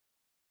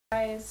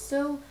guys,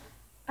 so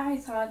I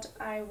thought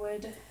I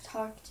would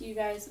talk to you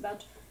guys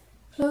about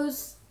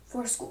clothes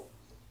for school.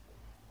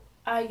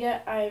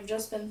 I've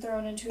just been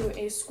thrown into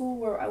a school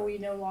where we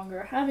no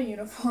longer have a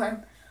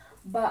uniform,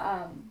 but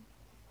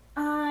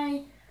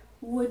I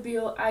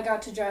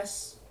got to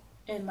dress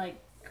in like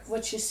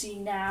what you see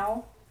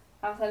now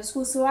outside of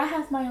school, so I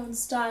have my own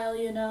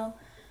style.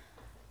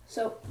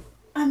 So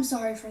I'm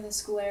sorry for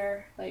this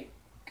glare, I'm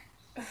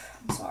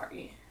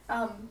sorry.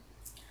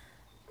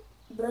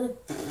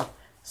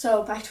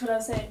 So back to what I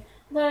was saying.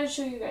 I thought I'd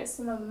show you guys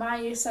some of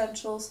my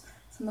essentials,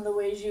 some of the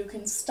ways you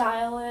can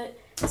style it,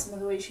 some of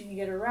the ways you can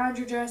get around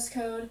your dress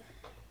code.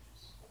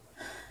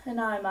 And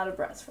now I'm out of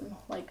breath from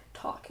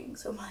talking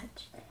so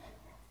much.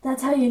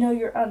 That's how you know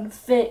you're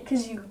unfit,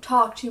 because you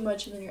talk too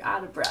much and then you're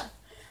out of breath.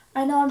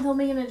 I know I'm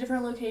filming in a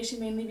different location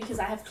mainly because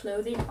I have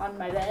clothing on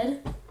my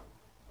bed.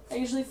 I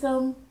usually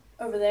film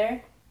over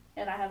there,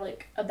 and I have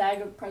a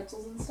bag of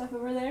pretzels and stuff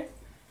over there.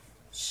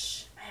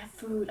 Shh, I have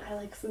food. I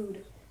like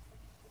food.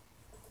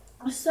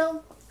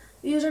 So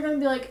these are going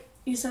to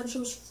be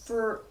essentials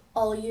for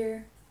all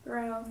year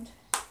round.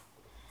 And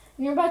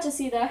you're about to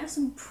see that I have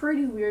some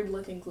pretty weird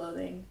looking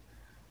clothing,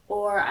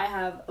 or I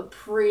have a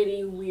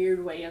pretty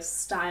weird way of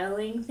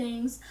styling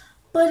things,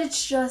 but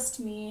it's just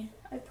me.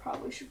 I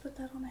probably should put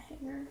that on a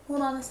hanger.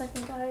 Hold on a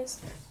second,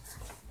 guys.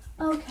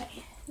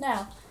 Okay,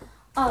 now,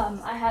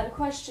 I had a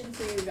question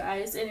for you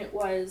guys, and it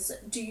was,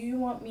 do you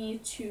want me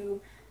to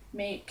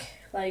make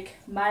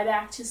my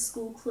back to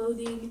school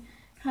clothing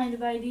kind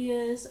of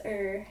ideas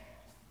or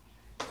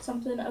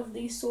something of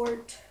the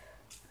sort?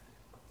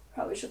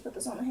 Probably should put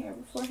this on the hanger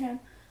beforehand.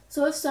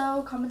 So if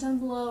so, comment down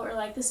below or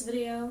like this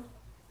video.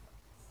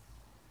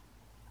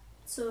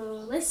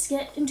 So let's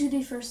get into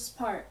the first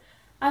part.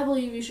 I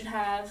believe you should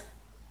have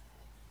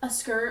a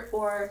skirt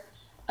or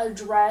a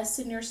dress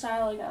in your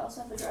style. I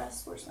also have a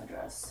dress. Where's my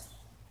dress?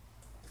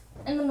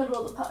 In the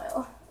middle of the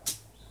pile.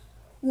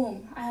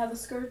 Boom. I have a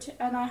skirt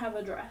and I have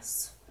a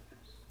dress.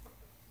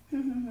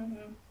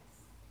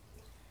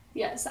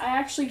 Yes, I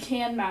actually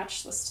can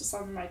match this to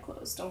some of my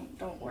clothes.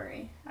 Don't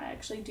worry. I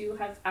actually do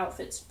have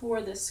outfits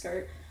for this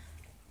skirt,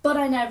 but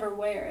I never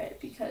wear it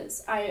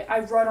because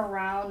I run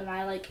around and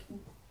I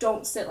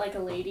don't sit like a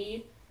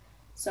lady.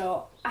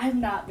 So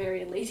I'm not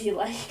very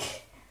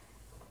ladylike.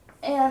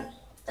 And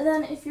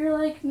then if you're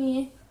like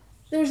me,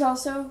 there's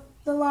also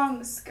the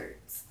long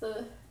skirts.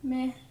 The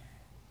meh.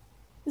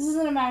 This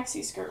isn't a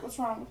maxi skirt. What's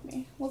wrong with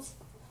me?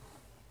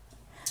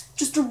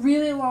 Just a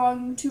really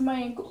long to my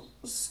ankle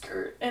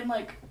skirt, and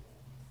I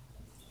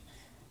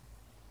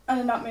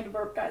did not mean to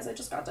burp, guys. I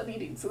just got done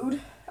eating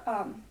food.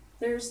 Hair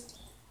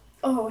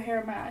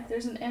in my eye.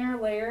 There's an inner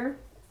layer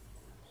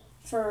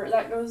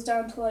that goes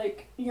down to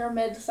your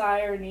mid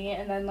thigh or knee,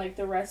 and then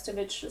the rest of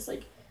it's just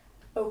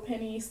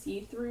open-y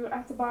see-through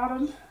at the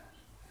bottom.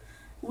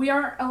 We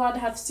aren't allowed to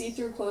have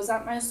see-through clothes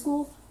at my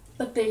school,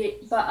 but they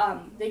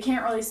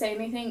can't really say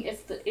anything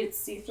if it's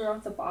see-through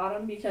at the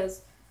bottom,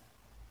 because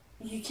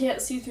you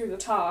can't see through the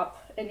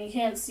top, and you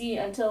can't see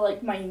until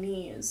my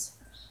knees.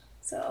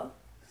 So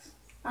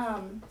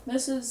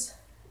this is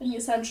an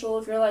essential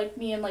if you're like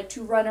me and like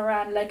to run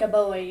around like a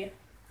boy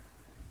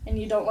and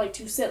you don't like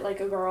to sit like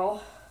a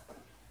girl,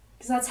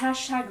 because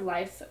that's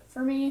 #life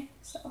for me.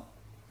 So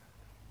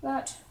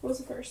that was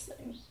the first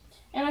thing.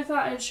 And I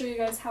thought I'd show you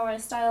guys how I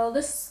style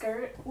this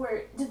skirt.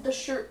 Where did the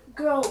shirt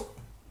go?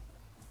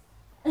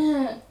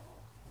 There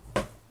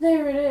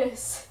it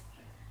is.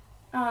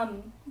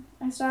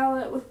 I style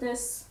it with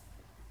this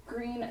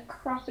green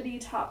croppedy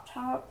top.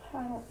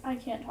 I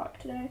can't talk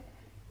today.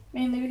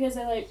 Mainly because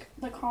I like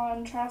the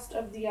contrast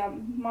of the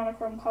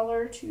monochrome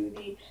color to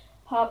the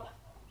pop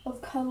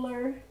of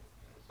color.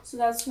 So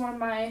that's one of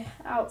my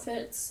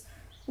outfits.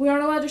 We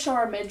aren't allowed to show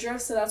our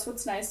midriff, so that's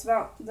what's nice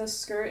about this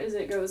skirt, is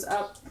it goes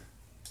up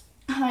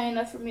high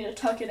enough for me to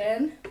tuck it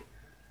in.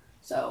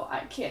 So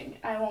I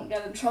won't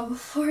get in trouble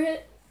for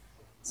it.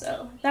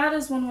 So that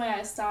is one way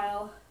I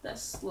style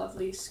this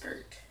lovely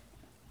skirt.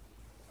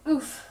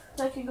 Oof,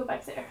 that can go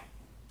back there.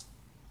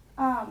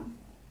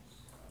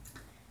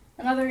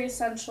 Another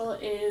essential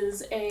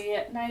is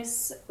a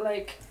nice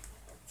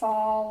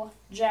fall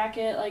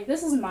jacket.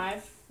 This is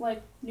my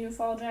new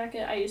fall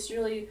jacket. I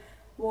usually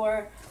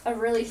wore a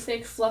really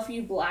thick fluffy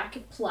black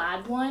and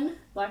white plaid one.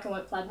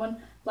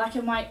 Black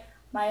and white,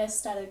 my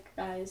aesthetic,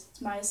 guys.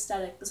 It's my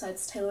aesthetic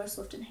besides Taylor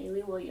Swift and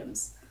Hayley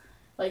Williams.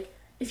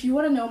 If you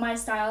want to know my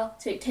style,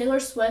 take Taylor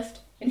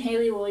Swift and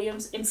Hayley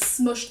Williams and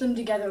smush them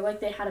together like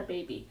they had a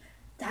baby.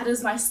 That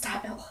is my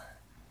style.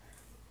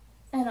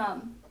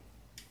 And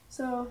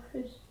so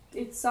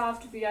it's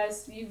soft. If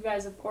you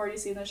guys have already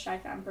seen this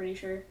jacket, I'm pretty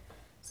sure.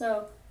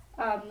 So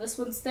this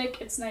one's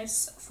thick. It's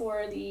nice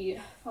for the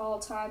fall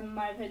time, in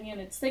my opinion.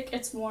 It's thick,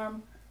 it's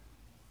warm.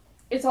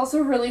 It's also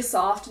really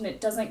soft and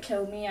it doesn't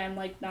kill me. I'm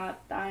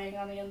not dying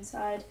on the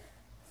inside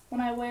when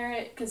I wear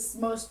it, because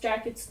most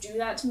jackets do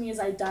that to me, is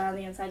I die on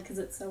the inside because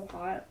it's so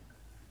hot.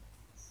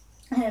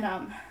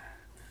 And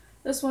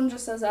this one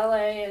just says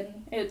LA,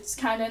 and it's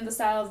kind of in the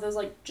style of those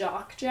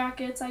jock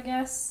jackets, I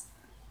guess.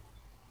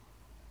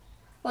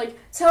 Like,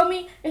 tell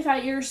me if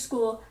at your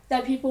school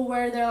that people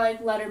wear their,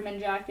 like, Letterman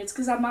jackets,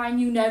 because at mine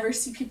you never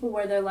see people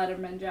wear their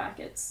Letterman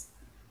jackets.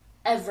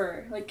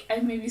 Ever. Like,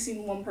 I've maybe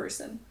seen one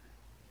person.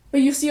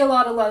 But you see a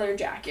lot of leather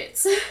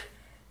jackets.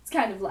 It's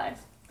kind of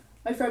life.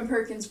 My friend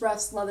Perkins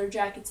roughs leather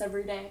jackets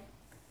every day.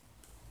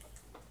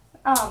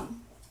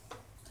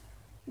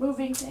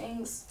 Moving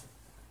things.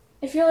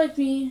 If you're like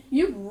me,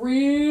 you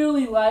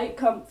really like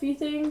comfy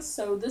things,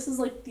 so this is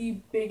like the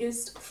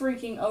biggest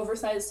freaking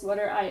oversized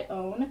sweater I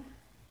own.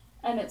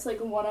 And it's like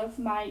one of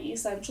my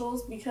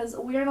essentials because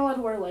we aren't allowed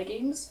to wear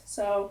leggings.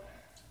 So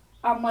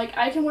I'm like,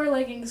 I can wear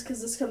leggings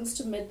because this comes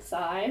to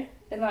mid-thigh,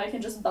 and then I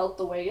can just belt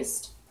the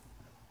waist.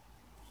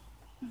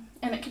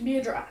 And it can be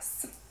a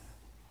dress.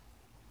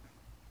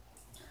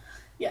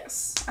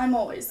 Yes, I'm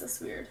always this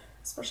weird,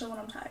 especially when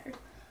I'm tired.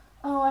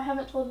 Oh, I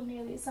haven't told any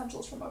of the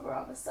essentials from over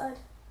on this side.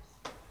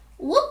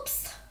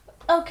 Whoops!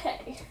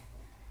 Okay.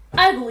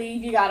 I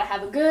believe you gotta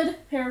have a good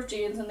pair of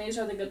jeans, and these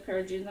are the good pair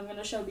of jeans I'm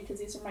gonna show because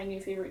these are my new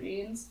favorite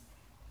jeans.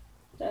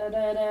 Da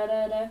da da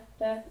da da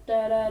da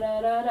da da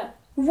da da da.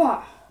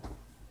 Wah!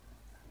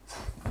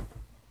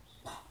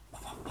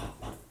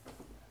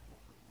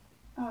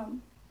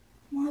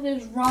 What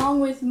is wrong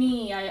with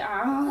me?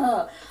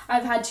 I've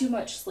had too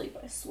much sleep,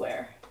 I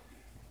swear.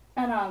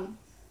 And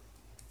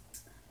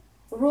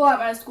the rule at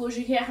my school is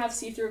you can't have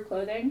see-through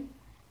clothing.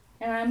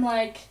 And I'm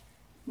like,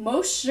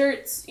 most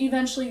shirts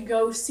eventually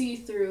go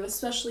see-through,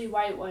 especially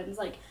white ones.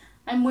 Like,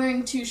 I'm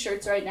wearing 2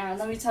 shirts right now, and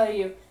let me tell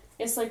you,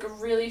 it's like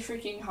really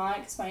freaking hot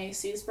because my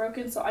AC is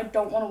broken, so I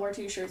don't want to wear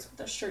 2 shirts with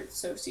a shirt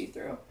so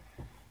see-through.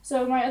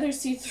 So my other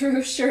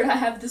see-through shirt I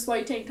have this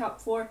white tank top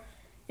for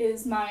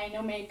is my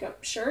no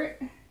makeup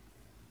shirt.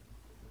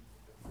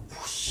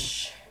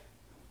 Whoosh.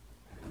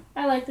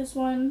 I like this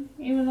one,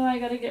 even though I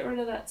gotta get rid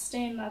of that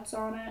stain that's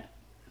on it.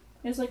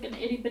 There's like an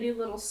itty bitty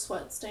little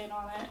sweat stain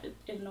on it.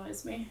 It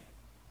annoys me.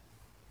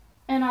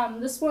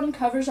 And this one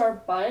covers our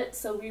butt,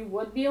 so we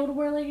would be able to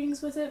wear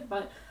leggings with it,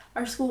 but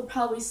our school would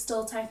probably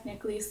still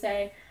technically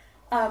say,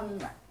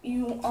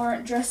 you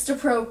aren't dressed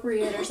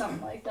appropriate or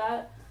something like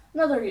that.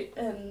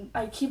 And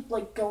I keep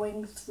like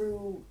going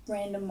through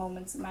random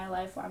moments in my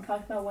life where I'm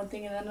talking about one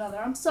thing and then another.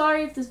 I'm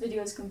sorry if this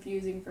video is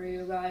confusing for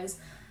you guys.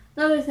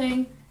 Another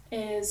thing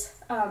is,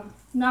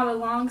 not a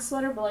long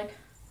sweater, but like,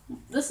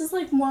 this is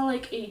like more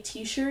like a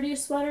t-shirty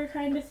sweater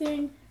kind of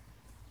thing.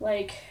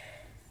 Like,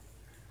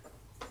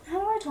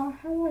 how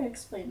do I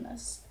explain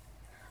this?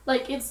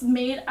 Like, it's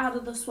made out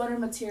of the sweater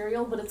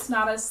material, but it's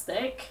not as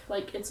thick.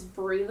 Like, it's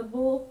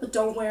breathable, but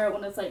don't wear it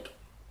when it's like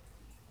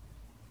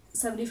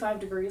 75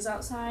 degrees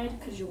outside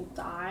because you'll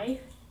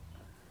die.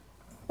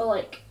 But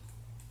like,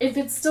 if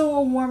it's still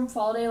a warm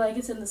fall day, like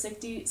it's in the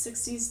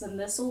 60s, then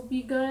this will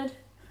be good.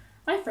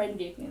 My friend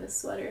gave me this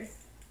sweater.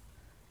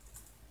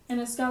 And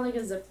it's got like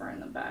a zipper in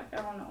the back. I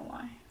don't know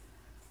why.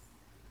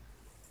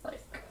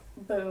 Like,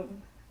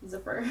 boom,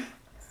 zipper.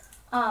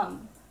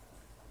 And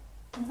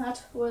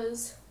that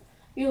was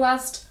the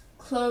last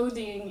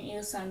clothing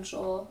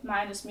essential,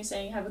 minus me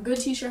saying have a good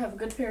t-shirt, have a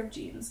good pair of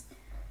jeans.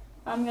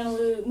 I'm gonna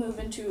move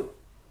into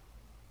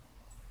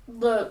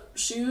the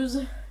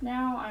shoes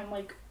now.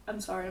 I'm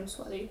sorry, I'm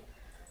sweaty.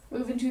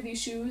 Move into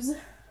these shoes.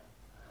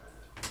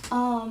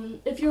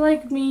 If you're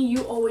like me,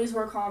 you always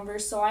wear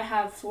Converse, so I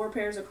have 4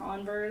 pairs of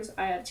Converse.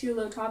 I have 2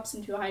 low tops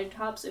and 2 high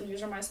tops, and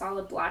these are my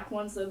solid black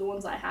ones. They're the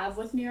ones I have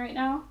with me right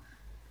now.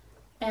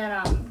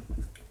 And,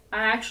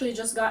 I actually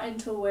just got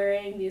into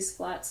wearing these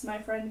flats my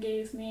friend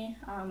gave me.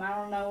 I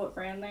don't know what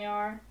brand they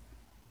are.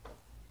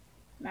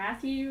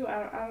 Matthew?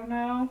 I don't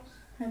know.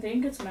 I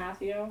think it's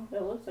Matthew.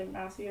 It looks like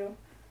Matthew.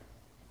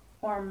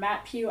 Or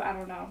Matt Pugh, I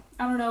don't know.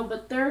 I don't know,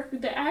 but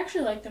I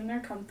actually like them. They're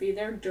comfy.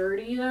 They're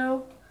dirty,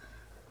 though.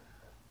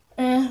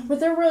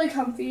 But they're really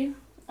comfy.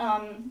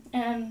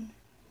 And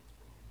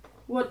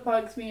what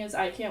bugs me is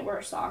I can't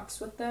wear socks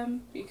with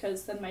them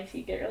because then my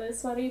feet get really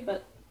sweaty,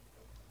 but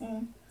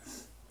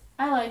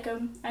I like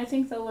them. I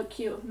think they'll look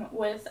cute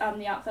with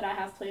the outfit I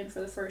have planned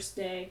for the first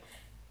day.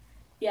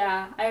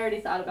 Yeah, I already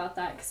thought about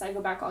that because I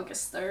go back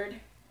August 3rd,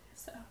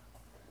 so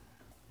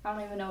I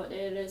don't even know what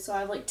day it is, so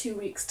I have like 2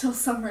 weeks till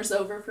summer's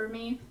over for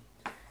me.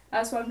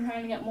 That's why I'm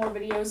trying to get more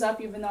videos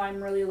up, even though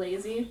I'm really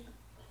lazy.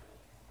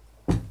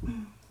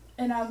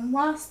 And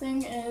last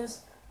thing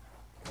is,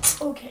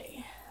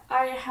 okay,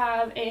 I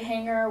have a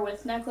hanger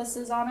with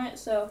necklaces on it,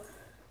 so,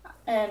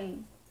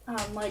 and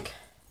like,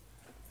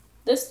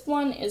 this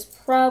one is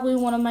probably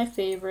one of my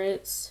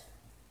favorites.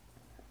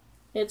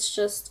 It's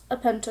just a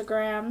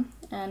pentagram,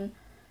 and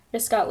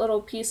it's got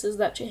little pieces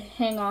that you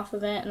hang off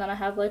of it, and then I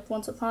have like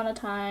Once Upon a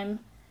Time.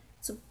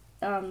 It's a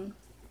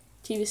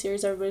TV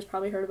series, everybody's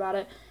probably heard about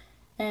it.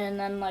 And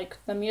then like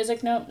the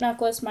music note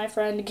necklace my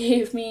friend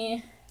gave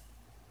me.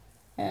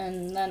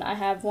 And then I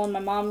have one my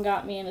mom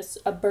got me, and it's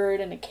a bird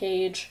in a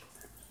cage.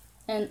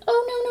 And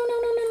oh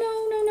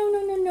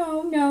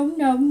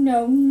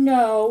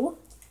no.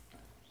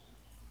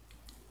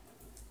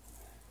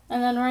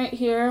 And then right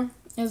here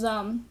is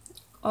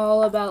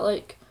all about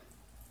like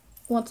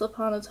Once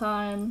Upon a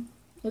Time.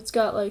 It's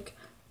got like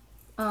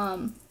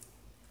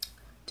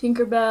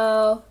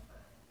Tinkerbell,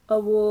 a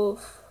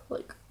wolf,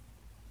 like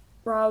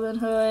Robin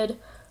Hood,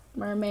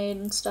 mermaid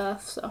and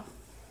stuff, so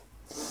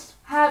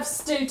have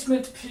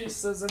statement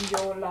pieces in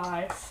your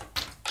life.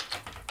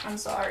 I'm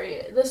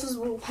sorry, this is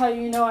how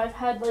you know I've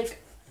had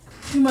like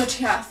too much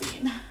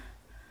caffeine.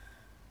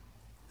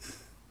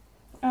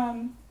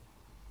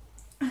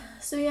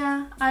 So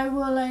yeah, I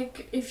will,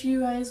 like, if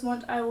you guys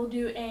want, I will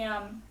do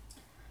a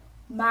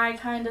my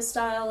kind of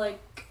style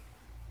like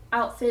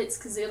outfits,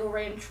 because it'll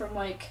range from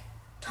like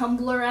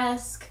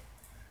Tumblr-esque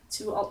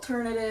to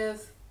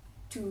alternative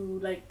to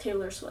like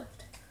Taylor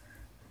Swift.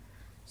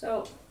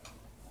 So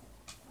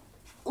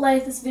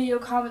like this video,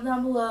 comment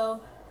down below.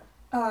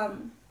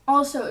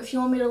 Also, if you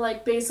want me to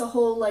like base a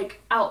whole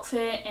like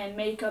outfit and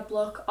makeup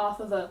look off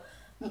of a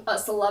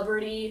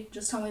celebrity,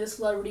 just tell me the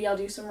celebrity, I'll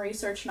do some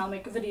research and I'll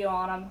make a video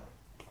on them.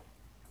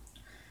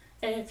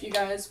 If you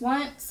guys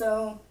want,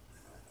 so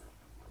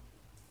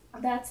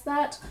that's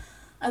that.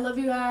 I love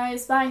you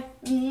guys. Bye.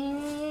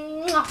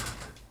 Mwah.